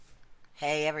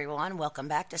Hey everyone, welcome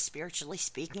back to Spiritually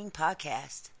Speaking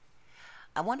Podcast.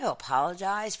 I want to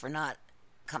apologize for not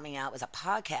coming out with a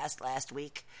podcast last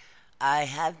week. I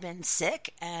have been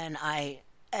sick and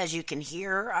as you can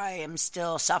hear, I am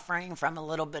still suffering from a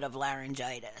little bit of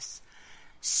laryngitis.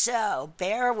 So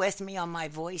bear with me on my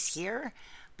voice here,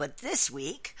 but this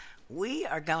week we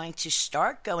are going to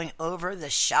start going over the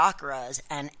chakras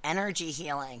and energy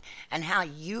healing and how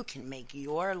you can make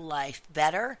your life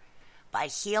better by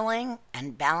healing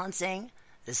and balancing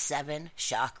the 7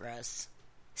 chakras.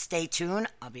 Stay tuned.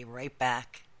 I'll be right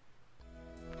back.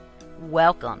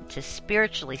 Welcome to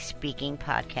Spiritually Speaking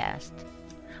Podcast.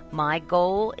 My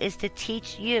goal is to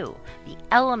teach you the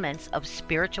elements of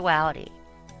spirituality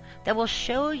that will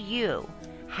show you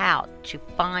how to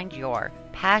find your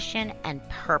passion and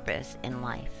purpose in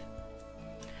life.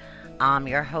 I'm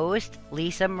your host,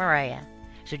 Lisa Maria.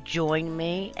 So join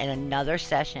me in another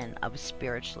session of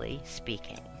Spiritually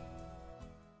Speaking.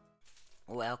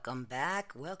 Welcome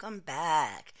back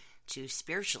to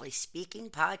Spiritually Speaking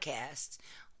Podcast,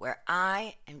 where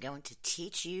I am going to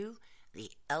teach you the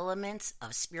elements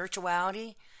of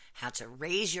spirituality, how to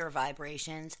raise your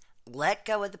vibrations, let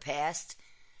go of the past,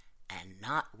 and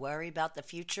not worry about the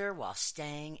future while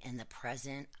staying in the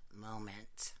present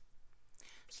moment.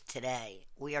 Today,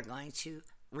 we are going to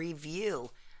review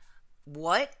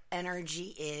what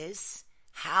energy is,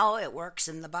 how it works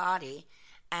in the body,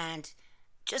 and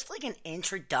just like an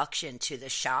introduction to the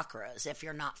chakras if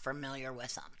you're not familiar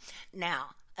with them.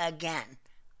 Now, again,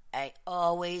 I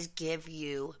always give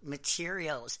you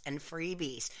materials and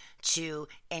freebies to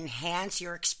enhance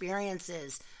your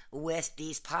experiences with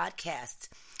these podcasts.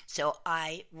 So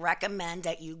I recommend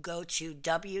that you go to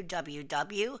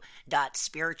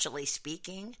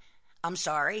www.spirituallyspeaking. I'm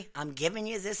sorry, I'm giving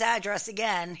you this address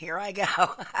again. Here I go.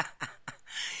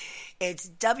 It's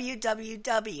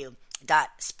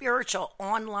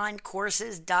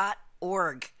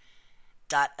www.spiritualonlinecourses.org.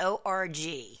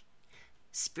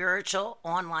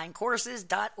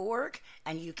 spiritualonlinecourses.org,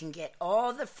 and you can get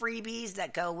all the freebies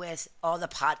that go with all the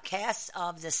podcasts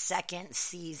of the second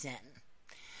season.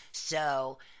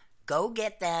 So go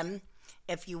get them.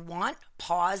 If you want,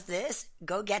 pause this,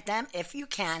 go get them if you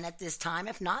can at this time.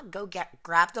 If not,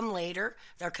 grab them later.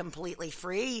 They're completely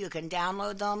free. You can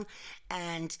download them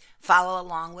and follow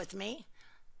along with me.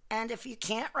 And if you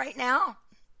can't right now,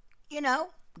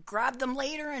 grab them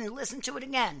later and listen to it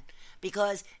again,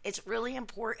 because it's really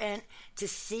important to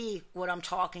see what I'm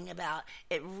talking about.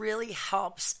 It really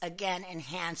helps, again,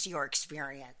 enhance your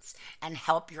experience and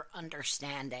help your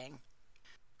understanding.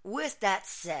 With that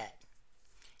said,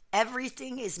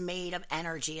 everything is made of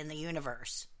energy in the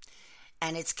universe,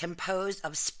 and it's composed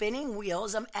of spinning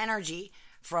wheels of energy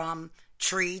from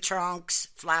tree trunks,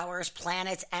 flowers,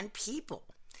 planets, and people.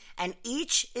 And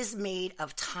each is made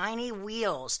of tiny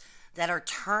wheels that are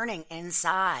turning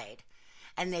inside,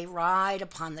 and they ride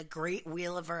upon the great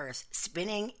wheel of Earth,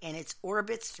 spinning in its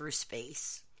orbits through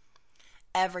space.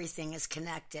 Everything is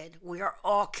connected. We are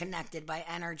all connected by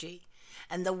energy.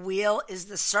 And the wheel is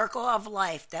the circle of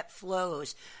life that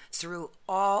flows through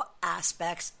all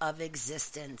aspects of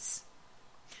existence.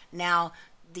 Now,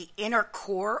 the inner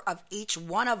core of each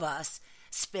one of us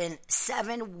spin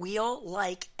 7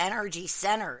 wheel-like energy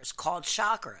centers called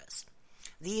chakras.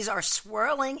 These are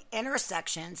swirling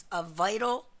intersections of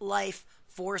vital life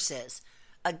forces.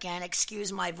 Again,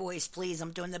 excuse my voice, please.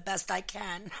 I'm doing the best I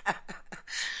can.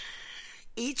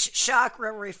 Each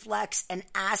chakra reflects an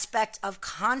aspect of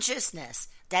consciousness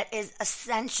that is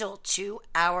essential to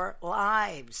our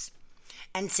lives.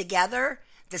 And together,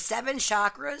 the 7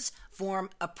 chakras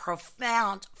form a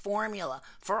profound formula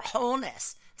for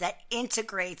wholeness that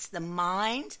integrates the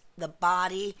mind, the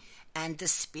body, and the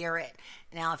spirit.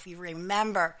 Now, if you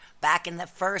remember back in the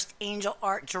first angel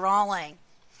art drawing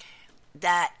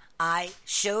that I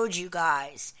showed you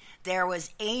guys, there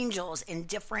was angels in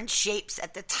different shapes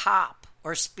at the top,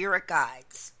 or spirit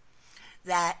guides,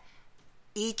 that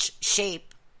each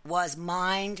shape was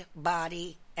mind,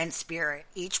 body, and spirit.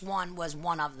 Each one was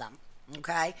one of them,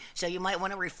 okay? So you might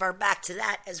want to refer back to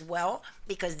that as well,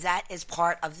 because that is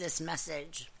part of this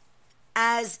message.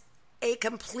 As a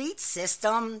complete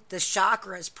system, the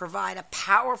chakras provide a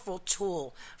powerful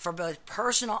tool for both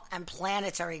personal and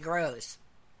planetary growth.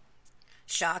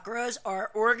 Chakras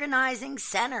are organizing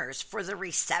centers for the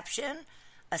reception,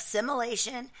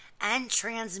 assimilation, and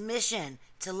transmission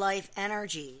to life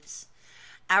energies.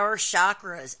 Our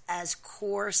chakras as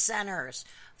core centers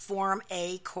form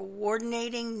a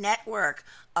coordinating network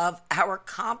of our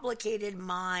complicated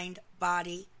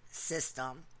mind-body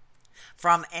system.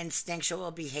 From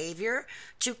instinctual behavior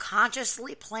to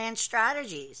consciously planned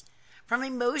strategies, from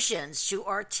emotions to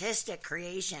artistic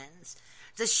creations.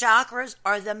 The chakras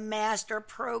are the master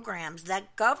programs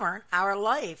that govern our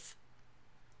life.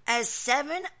 As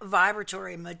 7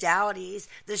 vibratory modalities,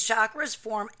 the chakras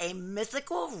form a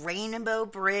mythical rainbow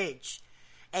bridge,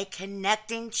 a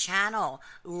connecting channel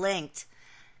linked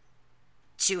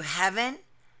to heaven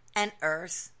and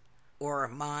earth, or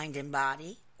mind and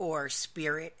body, or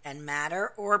spirit and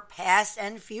matter, or past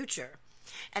and future.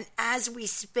 And as we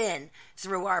spin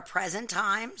through our present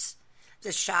times, the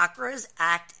chakras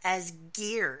act as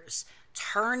gears,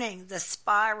 turning the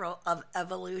spiral of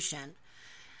evolution,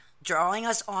 drawing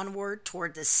us onward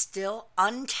toward the still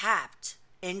untapped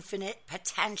infinite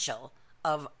potential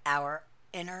of our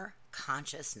inner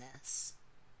consciousness.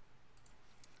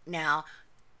 Now,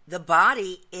 the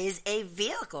body is a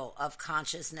vehicle of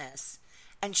consciousness,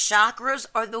 and chakras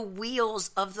are the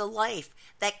wheels of the life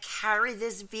that carry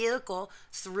this vehicle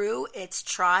through its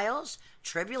trials,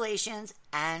 tribulations,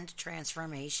 and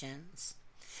transformations.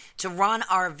 To run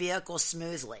our vehicle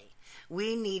smoothly,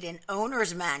 we need an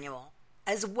owner's manual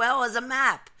as well as a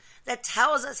map that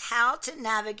tells us how to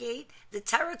navigate the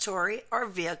territory our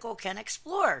vehicle can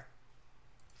explore.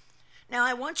 Now,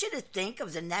 I want you to think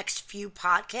of the next few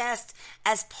podcasts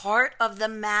as part of the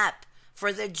map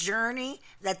for the journey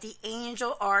that the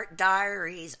Angel Art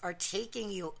Diaries are taking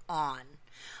you on.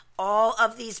 All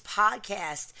of these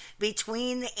podcasts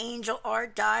between the Angel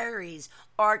Art Diaries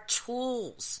are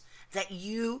tools that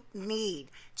you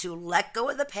need to let go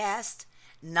of the past,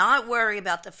 not worry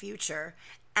about the future,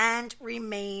 and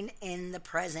remain in the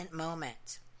present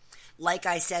moment. Like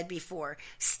I said before,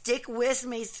 stick with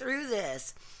me through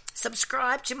this.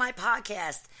 Subscribe to my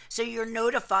podcast so you're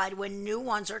notified when new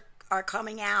ones are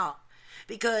coming out,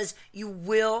 because you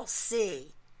will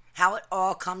see how it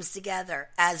all comes together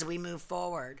as we move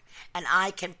forward. And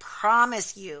I can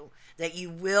promise you that you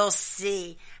will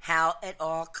see how it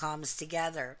all comes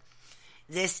together.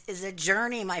 This is a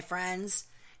journey, my friends,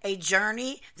 a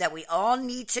journey that we all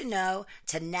need to know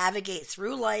to navigate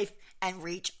through life and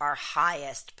reach our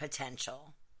highest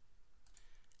potential.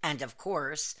 And of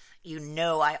course, you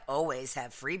know I always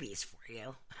have freebies for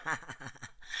you.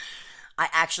 I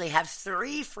actually have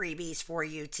 3 freebies for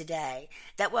you today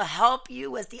that will help you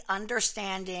with the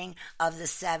understanding of the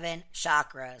 7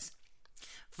 chakras.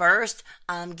 First,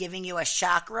 I'm giving you a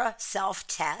chakra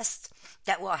self-test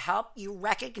that will help you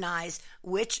recognize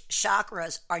which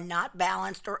chakras are not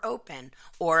balanced or open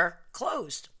or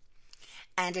closed.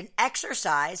 And an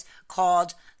exercise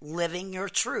called Living Your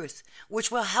Truth,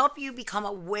 which will help you become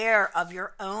aware of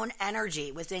your own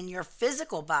energy within your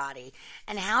physical body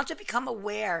and how to become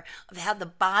aware of how the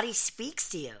body speaks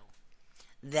to you.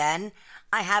 Then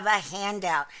I have a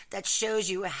handout that shows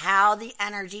you how the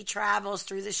energy travels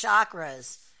through the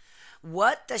chakras,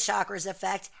 what the chakras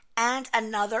affect, and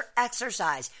another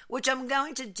exercise, which I'm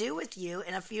going to do with you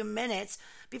in a few minutes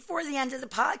before the end of the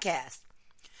podcast.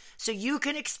 So you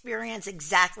can experience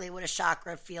exactly what a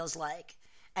chakra feels like,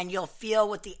 and you'll feel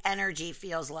what the energy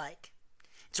feels like.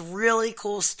 It's really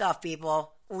cool stuff,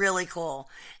 people. Really cool.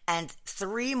 And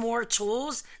 3 more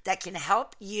tools that can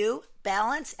help you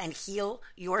balance and heal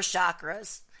your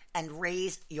chakras and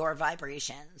raise your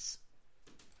vibrations.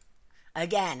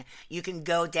 Again, you can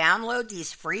go download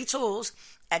these free tools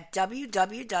at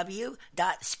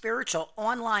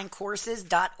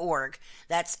www.spiritualonlinecourses.org.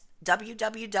 That's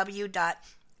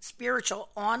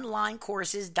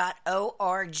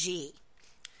www.spiritualonlinecourses.org.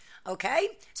 Okay,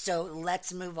 so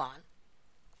let's move on.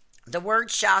 The word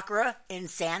chakra in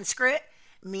Sanskrit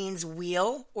means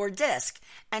wheel or disc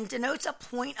and denotes a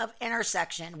point of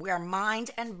intersection where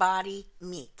mind and body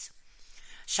meet.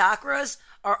 Chakras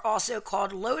are also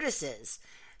called lotuses,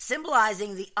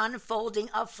 symbolizing the unfolding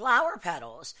of flower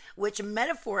petals, which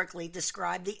metaphorically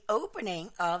describe the opening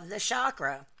of the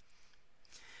chakra.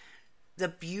 The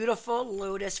beautiful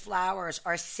lotus flowers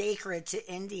are sacred to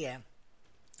India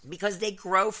because they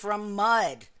grow from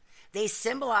mud. They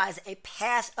symbolize a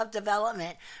path of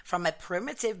development from a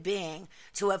primitive being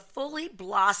to a fully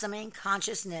blossoming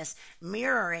consciousness,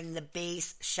 mirroring the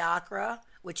base chakra,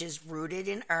 which is rooted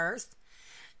in earth,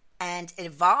 and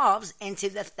evolves into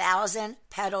the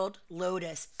 1,000-petaled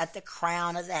lotus at the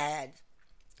crown of the head.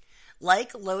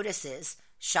 Like lotuses,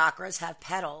 chakras have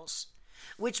petals,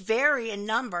 which vary in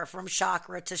number from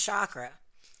chakra to chakra.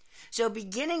 So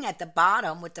beginning at the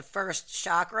bottom with the first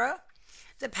chakra,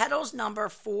 the petals number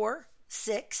 4,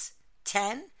 6,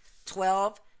 10,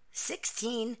 12,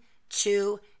 16,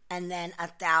 2, and then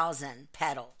 1,000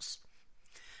 petals.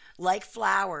 Like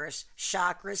flowers,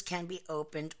 chakras can be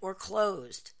opened or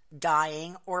closed,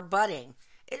 dying or budding.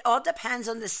 It all depends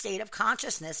on the state of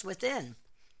consciousness within.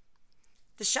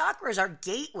 The chakras are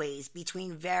gateways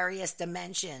between various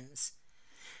dimensions,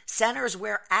 centers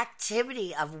where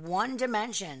activity of one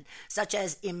dimension, such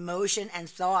as emotion and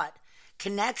thought,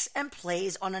 connects and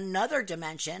plays on another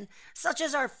dimension, such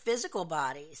as our physical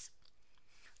bodies.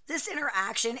 This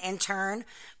interaction, in turn,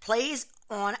 plays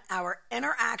on our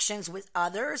interactions with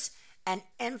others and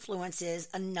influences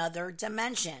another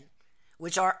dimension,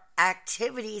 which are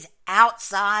activities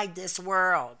outside this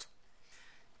world.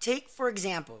 Take, for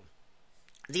example,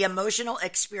 the emotional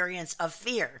experience of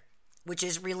fear, which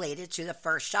is related to the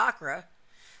first chakra.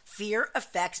 Fear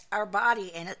affects our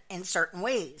body in certain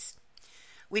ways.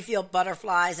 We feel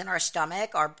butterflies in our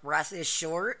stomach, our breath is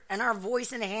short, and our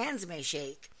voice and hands may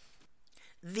shake.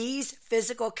 These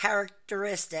physical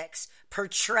characteristics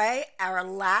portray our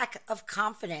lack of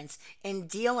confidence in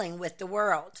dealing with the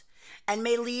world and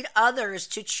may lead others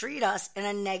to treat us in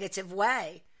a negative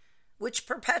way, which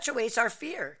perpetuates our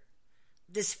fear.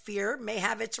 This fear may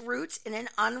have its roots in an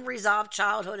unresolved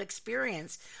childhood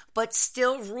experience, but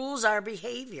still rules our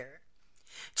behavior.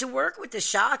 To work with the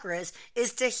chakras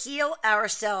is to heal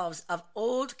ourselves of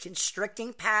old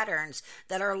constricting patterns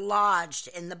that are lodged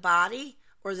in the body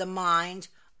or the mind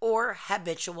or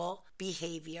habitual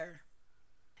behavior.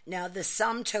 Now, the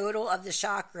sum total of the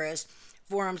chakras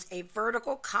forms a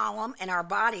vertical column in our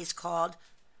bodies called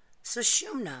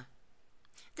Sushumna.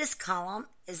 This column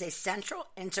is a central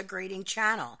integrating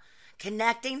channel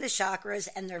connecting the chakras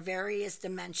and their various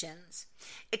dimensions.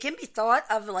 It can be thought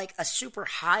of like a super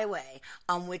highway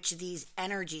on which these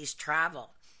energies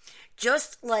travel.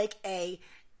 Just like an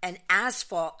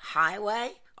asphalt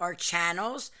highway are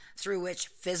channels through which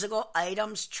physical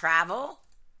items travel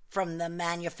from the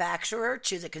manufacturer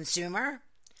to the consumer,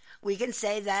 we can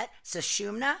say that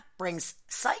Sushumna brings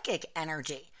psychic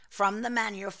energy from the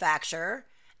manufacturer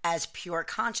as pure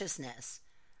consciousness,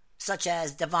 such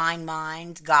as divine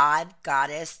mind, God,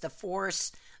 goddess, the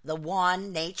force, the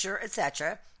one, nature,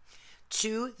 etc.,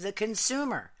 to the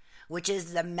consumer, which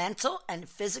is the mental and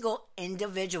physical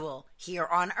individual here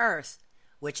on earth,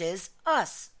 which is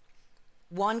us.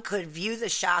 One could view the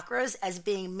chakras as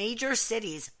being major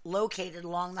cities located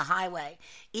along the highway,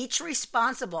 each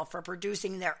responsible for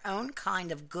producing their own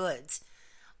kind of goods.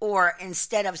 Or,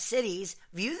 instead of cities,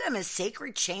 view them as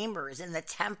sacred chambers in the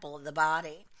temple of the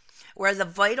body, where the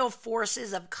vital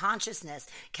forces of consciousness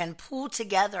can pool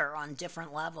together on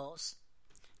different levels.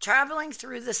 Traveling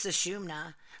through the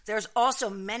Sushumna, there's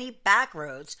also many back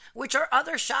roads, which are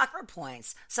other chakra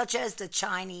points, such as the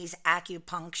Chinese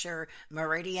acupuncture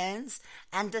meridians,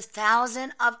 and the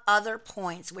 1,000 of other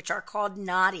points, which are called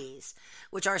nadis,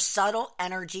 which are subtle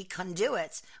energy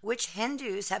conduits, which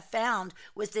Hindus have found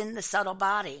within the subtle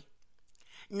body.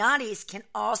 Nadis can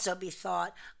also be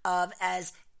thought of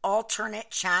as alternate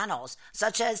channels,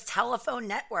 such as telephone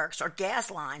networks or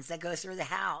gas lines that go through the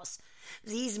house.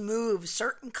 These move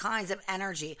certain kinds of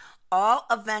energy, all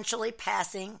eventually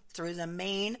passing through the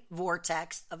main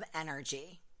vortex of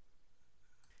energy.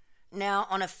 Now,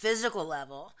 on a physical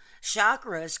level,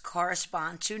 chakras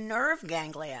correspond to nerve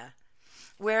ganglia,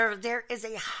 where there is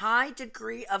a high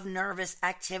degree of nervous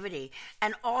activity,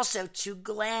 and also to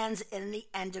glands in the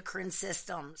endocrine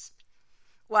systems.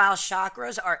 While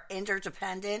chakras are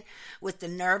interdependent with the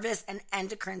nervous and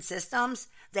endocrine systems,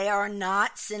 they are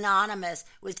not synonymous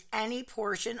with any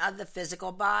portion of the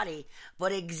physical body,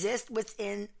 but exist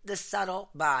within the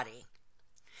subtle body.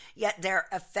 Yet their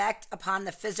effect upon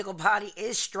the physical body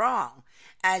is strong,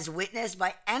 as witnessed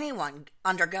by anyone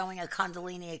undergoing a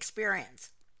Kundalini experience.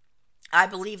 I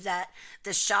believe that the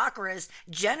chakras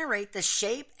generate the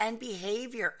shape and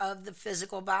behavior of the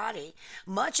physical body,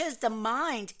 much as the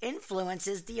mind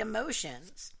influences the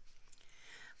emotions.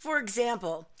 For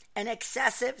example, an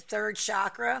excessive third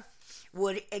chakra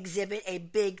would exhibit a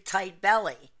big, tight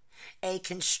belly. A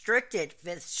constricted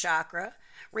fifth chakra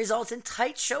results in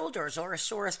tight shoulders or a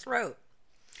sore throat.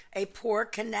 A poor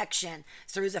connection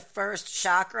through the first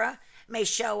chakra may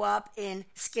show up in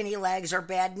skinny legs or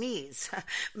bad knees.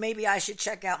 Maybe I should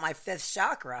check out my fifth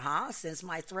chakra, since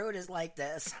my throat is like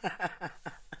this.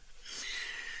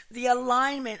 The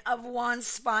alignment of one's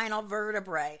spinal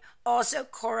vertebrae also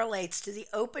correlates to the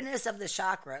openness of the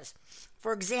chakras.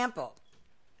 For example,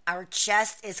 our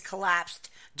chest is collapsed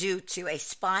due to a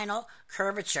spinal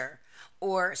curvature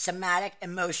or somatic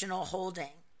emotional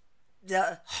holding.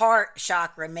 The heart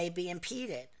chakra may be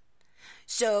impeded.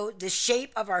 So the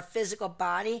shape of our physical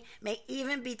body may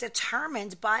even be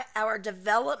determined by our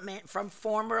development from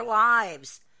former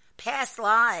lives, past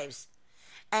lives,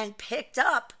 and picked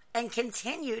up and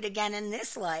continued again in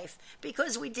this life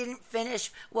because we didn't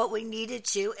finish what we needed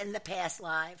to in the past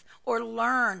life or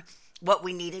learn what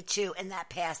we needed to in that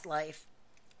past life.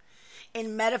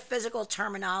 In metaphysical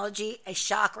terminology, a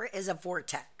chakra is a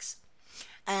vortex.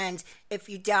 And if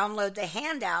you download the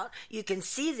handout, you can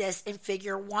see this in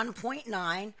figure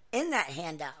 1.9 in that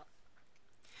handout.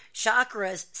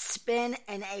 Chakras spin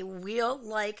in a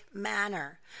wheel-like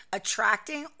manner,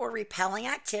 attracting or repelling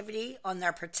activity on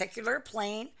their particular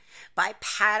plane by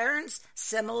patterns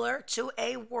similar to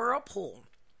a whirlpool.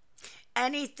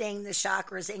 Anything the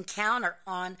chakras encounter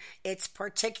on its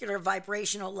particular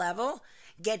vibrational level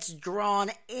gets drawn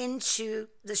into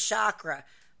the chakra,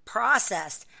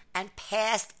 processed, and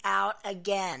passed out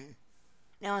again.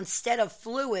 Now, instead of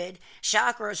fluid,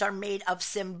 chakras are made of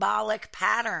symbolic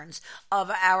patterns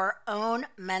of our own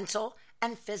mental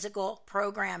and physical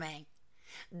programming.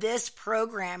 This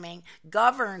programming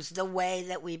governs the way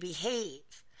that we behave.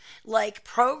 Like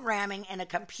programming in a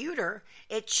computer,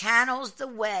 it channels the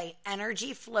way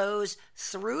energy flows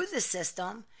through the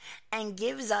system and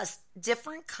gives us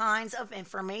different kinds of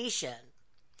information.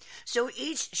 So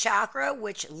each chakra,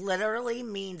 which literally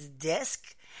means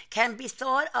disc, can be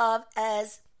thought of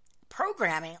as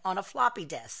programming on a floppy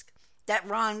disk that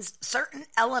runs certain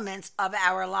elements of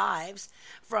our lives,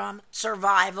 from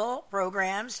survival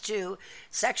programs to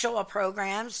sexual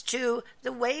programs to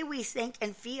the way we think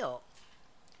and feel.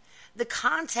 The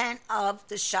content of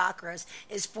the chakras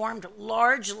is formed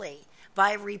largely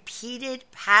by repeated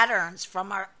patterns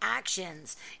from our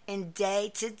actions in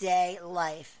day-to-day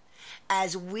life,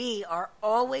 as we are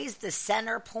always the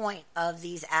center point of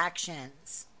these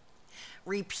actions.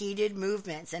 Repeated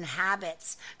movements and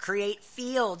habits create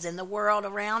fields in the world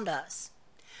around us.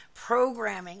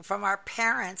 Programming from our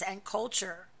parents and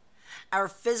culture, our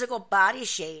physical body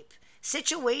shape,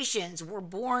 situations we're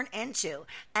born into,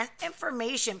 and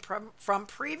information from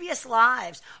previous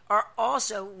lives are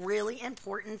also really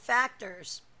important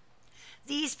factors.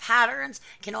 These patterns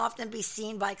can often be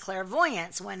seen by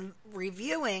clairvoyants when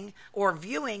reviewing or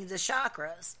viewing the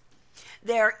chakras.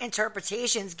 Their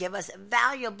interpretations give us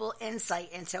valuable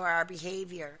insight into our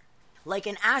behavior. Like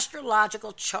an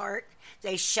astrological chart,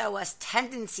 they show us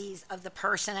tendencies of the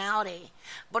personality,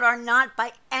 but are not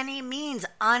by any means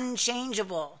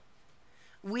unchangeable.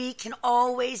 We can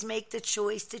always make the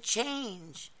choice to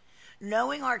change.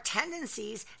 Knowing our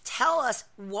tendencies tell us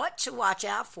what to watch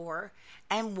out for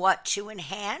and what to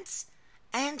enhance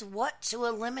and what to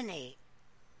eliminate.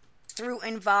 Through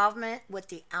involvement with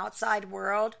the outside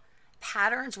world,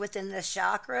 patterns within the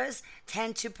chakras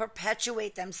tend to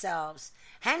perpetuate themselves,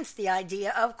 hence the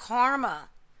idea of karma.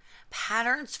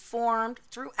 Patterns formed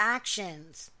through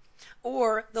actions,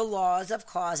 or the laws of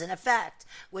cause and effect,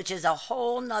 which is a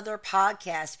whole nother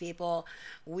podcast, people.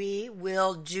 We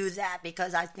will do that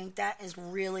because I think that is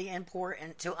really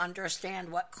important to understand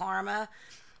what karma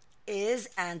is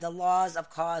and the laws of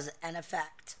cause and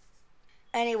effect.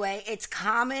 Anyway, it's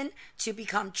common to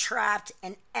become trapped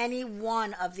in any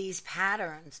one of these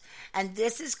patterns, and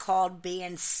this is called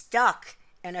being stuck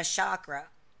in a chakra.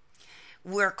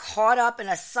 We're caught up in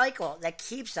a cycle that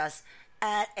keeps us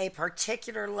at a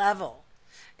particular level.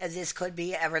 This could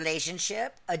be a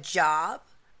relationship, a job,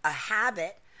 a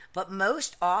habit, but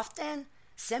most often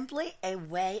simply a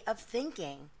way of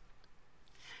thinking.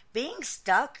 Being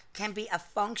stuck can be a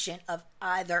function of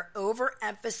either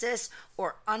overemphasis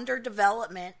or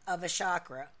underdevelopment of a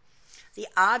chakra. The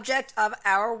object of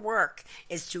our work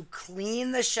is to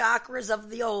clean the chakras of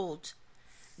the old,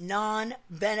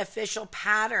 non-beneficial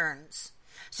patterns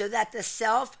so that the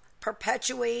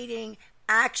self-perpetuating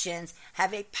actions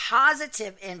have a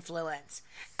positive influence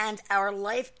and our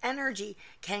life energy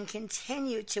can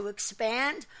continue to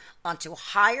expand onto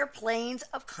higher planes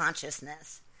of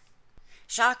consciousness.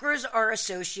 Chakras are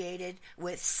associated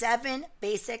with 7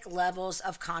 basic levels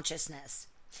of consciousness.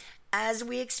 As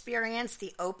we experience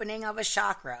the opening of a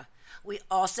chakra, we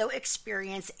also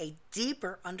experience a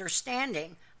deeper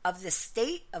understanding of the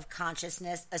state of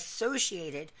consciousness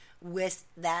associated with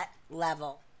that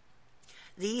level.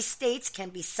 These states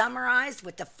can be summarized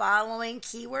with the following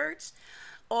keywords,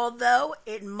 although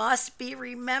it must be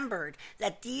remembered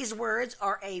that these words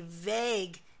are a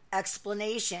vague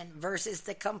explanation versus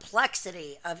the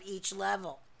complexity of each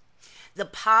level. The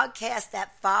podcasts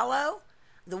that follow,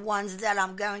 the ones that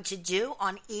I'm going to do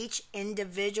on each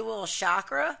individual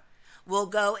chakra, will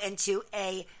go into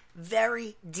a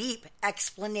very deep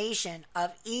explanation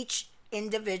of each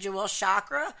individual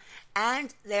chakra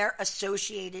and their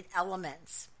associated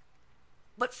elements.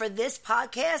 But for this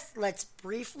podcast, let's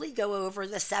briefly go over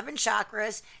the 7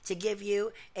 chakras to give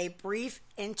you a brief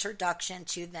introduction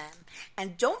to them.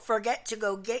 And don't forget to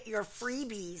go get your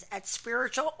freebies at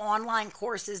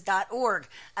spiritualonlinecourses.org.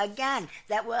 Again,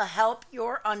 that will help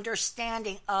your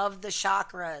understanding of the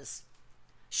chakras.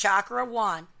 Chakra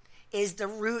 1 is the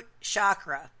root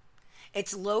chakra.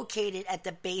 It's located at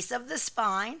the base of the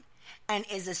spine and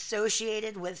is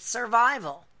associated with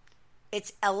survival.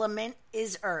 Its element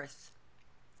is earth.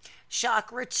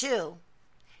 Chakra 2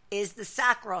 is the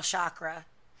sacral chakra.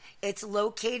 It's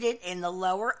located in the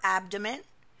lower abdomen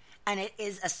and it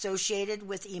is associated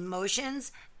with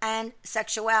emotions and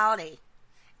sexuality.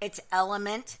 Its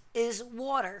element is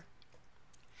water.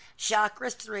 Chakra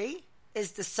 3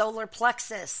 is the solar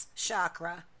plexus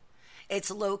chakra. It's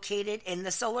located in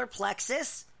the solar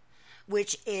plexus,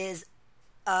 which is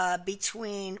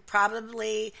between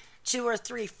probably 2 or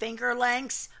 3 finger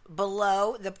lengths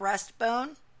below the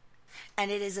breastbone,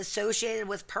 and it is associated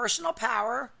with personal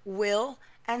power, will,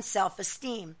 and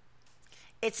self-esteem.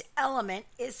 Its element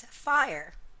is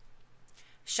fire.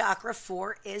 Chakra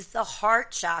 4 is the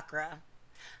heart chakra,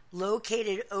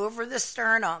 located over the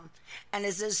sternum, and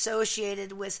is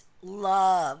associated with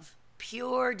love,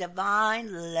 pure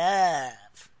divine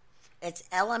love. Its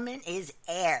element is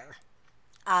air.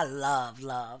 I love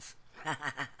love.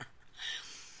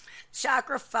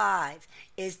 Chakra 5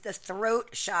 is the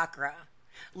throat chakra,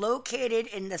 located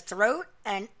in the throat,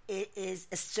 and it is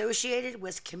associated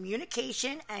with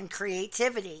communication and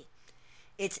creativity.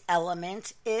 Its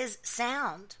element is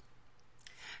sound.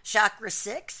 Chakra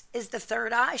 6 is the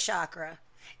third eye chakra.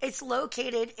 It's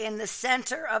located in the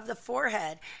center of the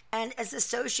forehead and is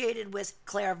associated with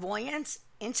clairvoyance,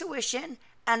 intuition,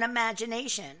 and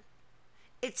imagination.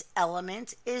 Its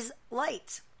element is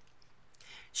light.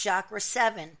 Chakra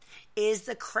 7 is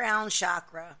the crown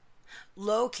chakra,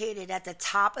 located at the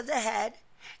top of the head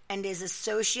and is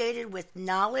associated with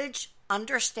knowledge,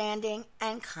 understanding,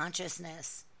 and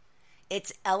consciousness.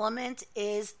 Its element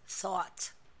is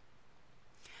thought.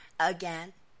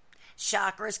 Again,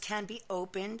 chakras can be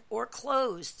opened or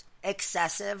closed,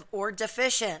 excessive or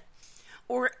deficient,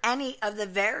 or any of the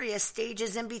various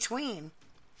stages in between.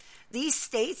 These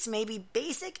states may be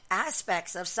basic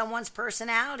aspects of someone's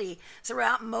personality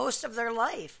throughout most of their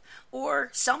life, or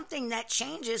something that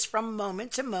changes from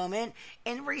moment to moment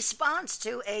in response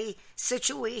to a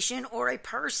situation or a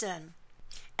person.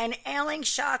 An ailing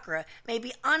chakra may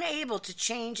be unable to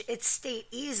change its state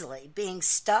easily, being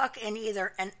stuck in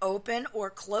either an open or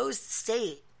closed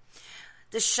state.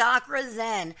 The chakra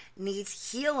then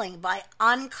needs healing by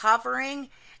uncovering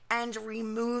and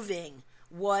removing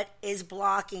what is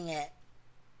blocking it.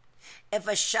 If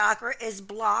a chakra is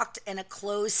blocked in a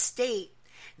closed state,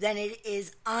 then it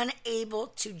is unable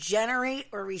to generate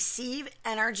or receive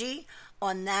energy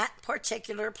on that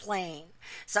particular plane,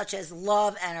 such as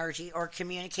love energy or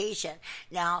communication.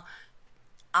 Now,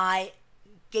 I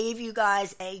gave you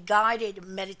guys a guided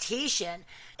meditation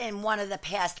in one of the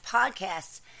past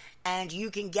podcasts, and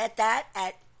you can get that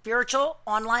at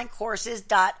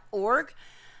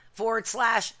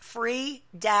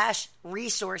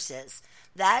spiritualonlinecourses.org/free-resources.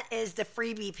 That is the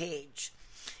freebie page.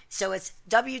 So it's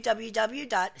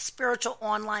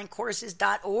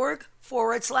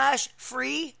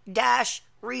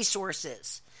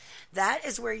www.spiritualonlinecourses.org/free-resources. That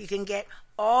is where you can get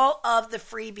all of the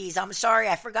freebies. I'm sorry,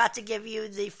 I forgot to give you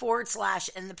the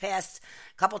 / in the past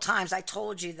couple times. I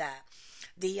told you that.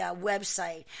 The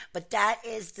website. But that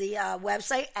is the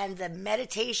website, and the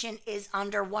meditation is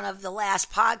under one of the last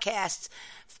podcasts.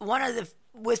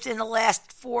 Within the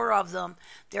last 4 of them,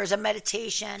 there's a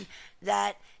meditation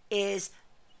that is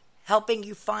helping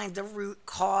you find the root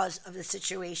cause of the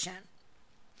situation.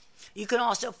 You can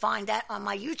also find that on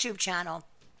my YouTube channel,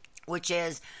 which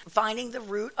is Finding the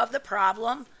Root of the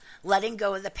Problem, Letting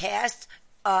Go of the Past,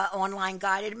 online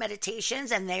guided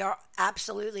meditations, and they are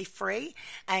absolutely free.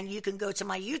 And you can go to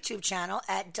my YouTube channel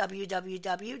at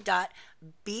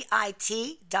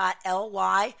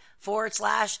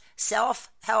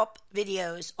www.bit.ly/self-help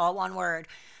videos, all one word.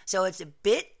 So it's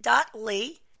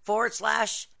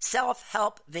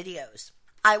bit.ly/self-help videos.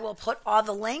 I will put all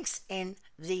the links in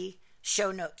the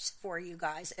show notes for you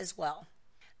guys as well.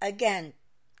 Again,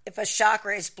 if a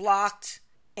chakra is blocked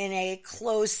in a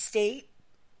closed state,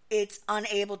 it's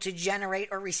unable to generate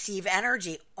or receive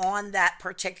energy on that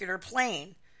particular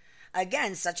plane.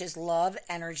 Again, such as love,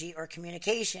 energy, or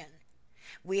communication.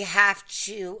 We have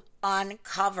to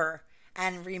uncover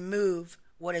and remove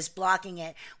what is blocking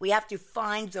it. We have to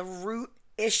find the root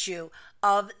issue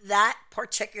of that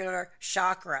particular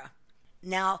chakra.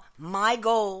 Now, my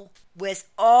goal with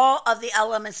all of the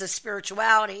elements of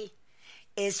spirituality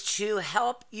is to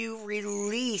help you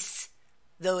release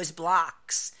those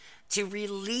blocks, to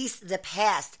release the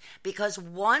past, because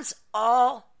once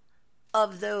all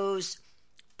of those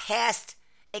past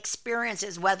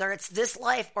experiences, whether it's this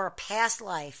life or a past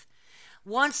life,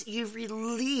 once you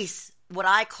release what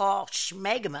I call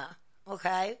schmegma,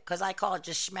 okay? Because I call it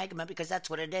just schmegma because that's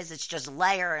what it is. It's just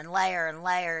layer and layer and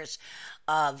layers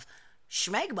of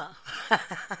schmegma,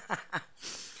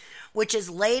 which is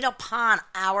laid upon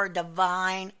our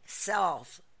divine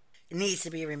self. It needs to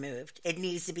be removed. It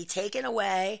needs to be taken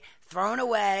away, thrown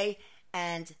away,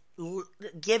 and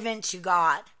given to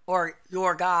God or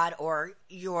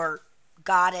your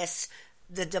goddess,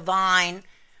 the divine,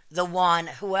 the one,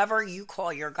 whoever you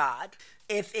call your God.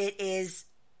 If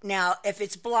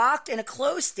it's blocked in a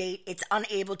closed state, it's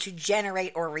unable to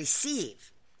generate or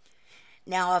receive.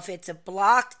 Now, if it's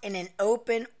blocked in an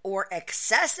open or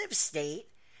excessive state,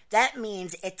 that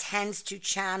means it tends to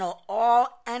channel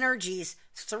all energies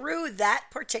through that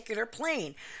particular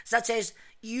plane, such as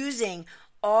using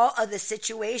all of the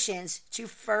situations to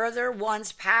further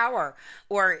one's power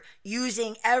or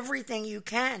using everything you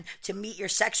can to meet your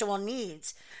sexual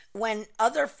needs, when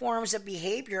other forms of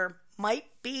behavior might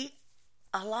be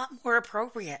a lot more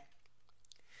appropriate.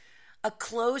 A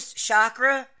closed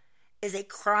chakra is a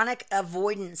chronic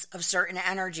avoidance of certain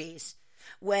energies,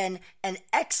 when an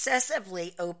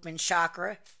excessively open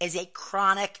chakra is a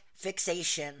chronic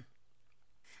fixation.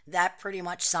 That pretty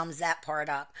much sums that part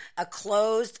up. A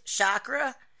closed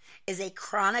chakra is a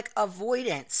chronic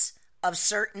avoidance of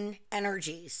certain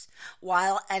energies,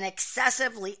 while an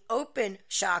excessively open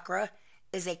chakra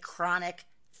is a chronic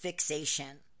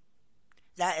fixation.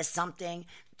 That is something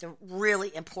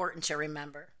really important to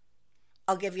remember.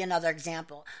 I'll give you another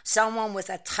example. Someone with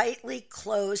a tightly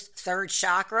closed third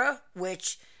chakra,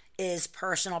 which is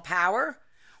personal power,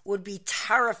 would be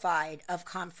terrified of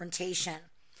confrontation,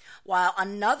 while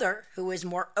another who is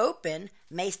more open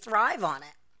may thrive on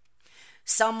it.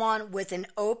 Someone with an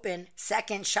open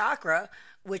second chakra,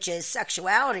 which is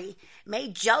sexuality, may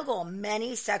juggle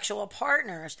many sexual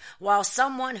partners, while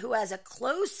someone who has a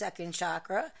closed second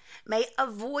chakra may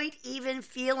avoid even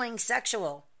feeling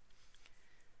sexual.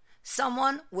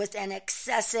 Someone with an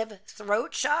excessive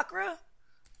throat chakra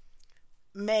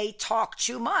may talk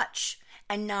too much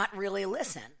and not really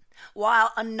listen,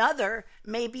 while another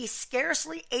may be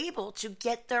scarcely able to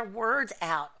get their words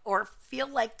out or feel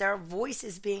like their voice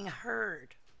is being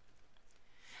heard.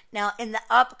 Now, in the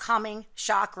upcoming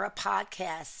chakra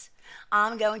podcasts,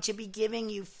 I'm going to be giving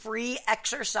you free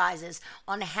exercises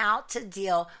on how to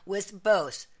deal with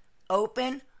both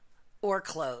open or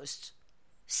closed,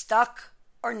 stuck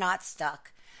or not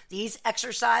stuck. These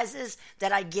exercises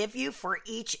that I give you for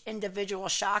each individual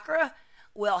chakra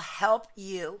will help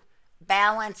you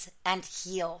balance and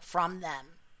heal from them.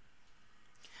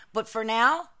 But for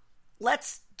now,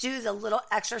 let's do the little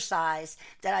exercise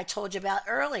that I told you about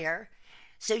earlier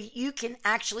so you can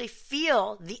actually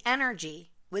feel the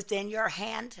energy within your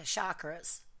hand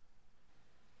chakras.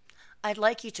 I'd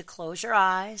like you to close your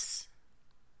eyes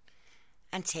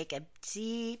and take a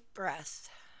deep breath.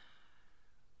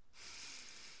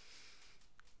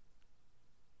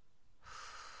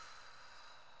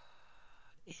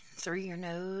 In through your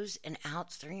nose and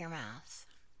out through your mouth.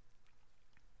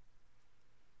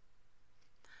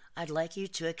 I'd like you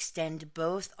to extend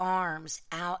both arms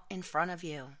out in front of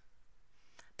you,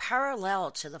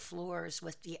 parallel to the floors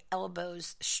with the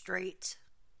elbows straight.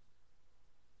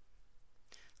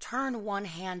 Turn one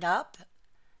hand up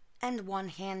and one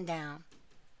hand down.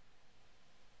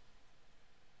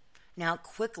 Now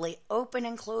quickly open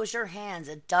and close your hands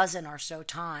 12 or so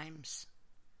times.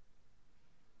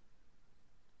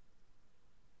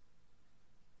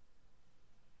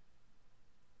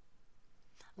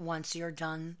 Once you're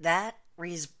done that,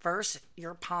 reverse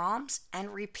your palms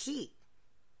and repeat.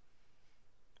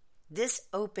 This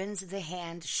opens the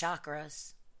hand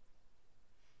chakras.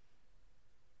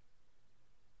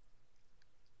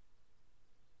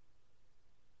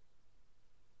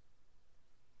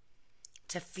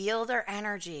 To feel their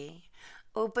energy,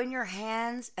 open your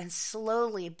hands and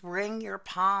slowly bring your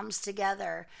palms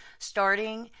together,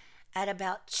 starting at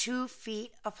about 2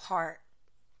 feet apart.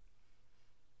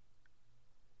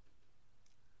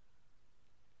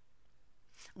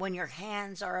 When your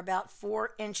hands are about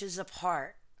 4 inches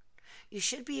apart, you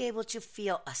should be able to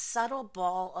feel a subtle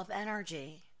ball of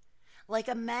energy, like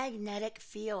a magnetic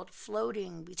field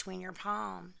floating between your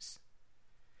palms.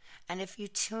 And if you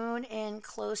tune in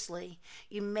closely,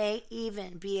 you may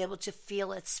even be able to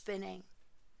feel it spinning.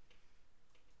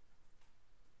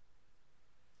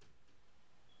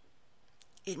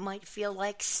 It might feel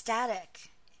like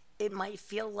static. It might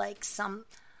feel like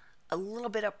a little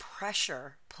bit of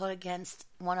pressure put against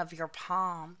one of your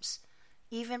palms,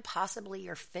 even possibly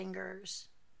your fingers.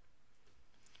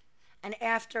 And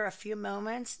after a few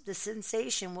moments, the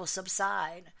sensation will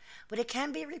subside, but it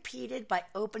can be repeated by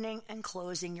opening and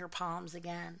closing your palms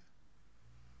again.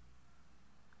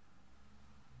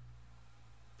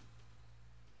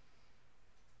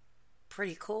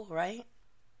 Pretty cool, right?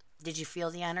 Did you feel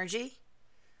the energy?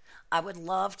 I would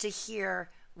love to hear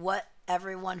what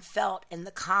everyone felt in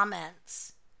the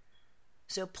comments.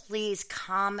 So please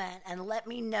comment and let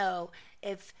me know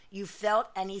if you felt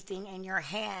anything in your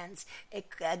hands. It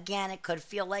could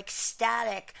feel like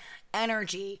static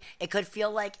energy. It could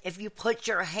feel like if you put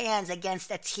your hands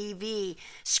against a TV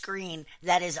screen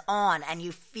that is on and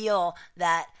you feel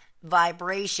that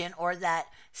vibration or that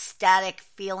static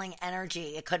feeling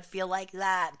energy. It could feel like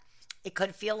that. It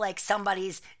could feel like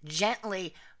somebody's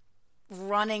gently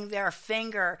running their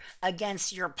finger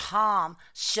against your palm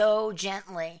so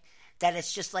gently that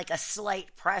it's just like a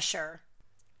slight pressure.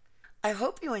 I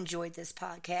hope you enjoyed this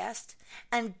podcast.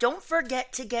 And don't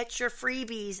forget to get your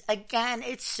freebies. Again,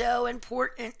 it's so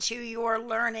important to your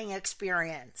learning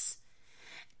experience.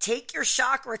 Take your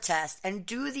chakra test and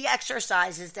do the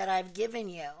exercises that I've given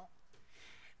you.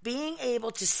 Being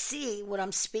able to see what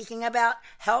I'm speaking about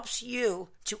helps you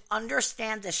to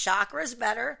understand the chakras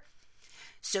better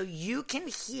so you can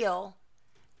heal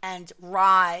and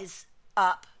rise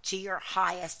up to your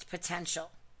highest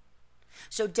potential.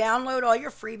 So download all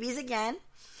your freebies again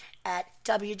at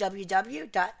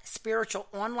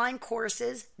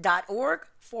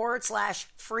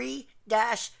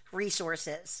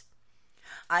www.spiritualonlinecourses.org/free-resources.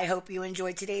 I hope you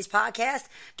enjoyed today's podcast.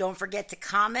 Don't forget to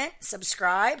comment,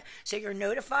 subscribe, so you're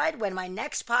notified when my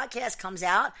next podcast comes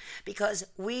out, because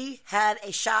we have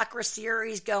a chakra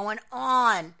series going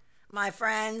on, my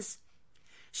friends.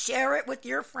 Share it with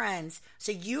your friends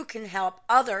so you can help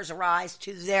others rise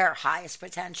to their highest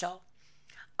potential.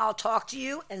 I'll talk to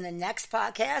you in the next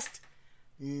podcast.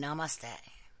 Namaste.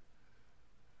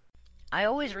 I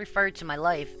always referred to my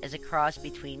life as a cross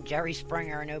between Jerry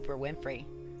Springer and Oprah Winfrey.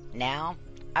 Now,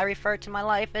 I refer to my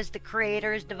life as the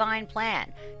Creator's divine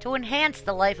plan to enhance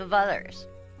the life of others.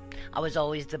 I was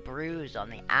always the bruise on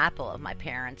the apple of my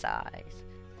parents' eyes,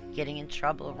 getting in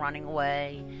trouble, running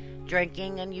away,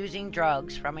 drinking and using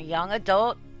drugs from a young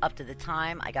adult up to the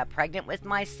time I got pregnant with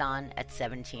my son at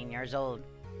 17 years old.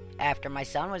 After my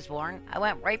son was born, I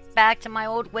went right back to my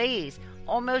old ways,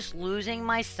 almost losing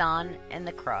my son in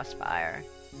the crossfire.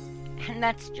 And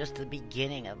that's just the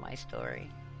beginning of my story.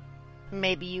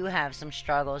 Maybe you have some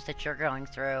struggles that you're going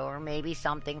through, or maybe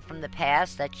something from the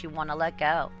past that you want to let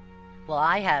go. Well,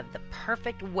 I have the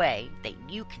perfect way that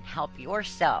you can help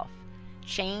yourself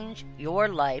change your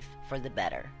life for the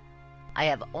better. I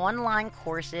have online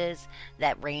courses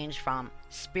that range from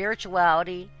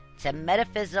spirituality to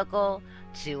metaphysical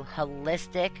to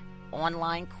holistic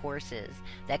online courses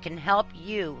that can help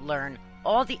you learn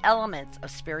all the elements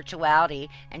of spirituality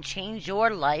and change your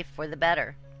life for the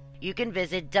better. You can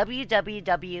visit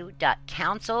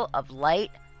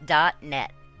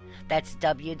www.counciloflight.net. That's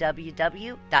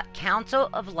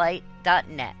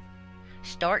www.counciloflight.net.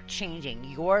 Start changing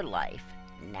your life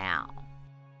now.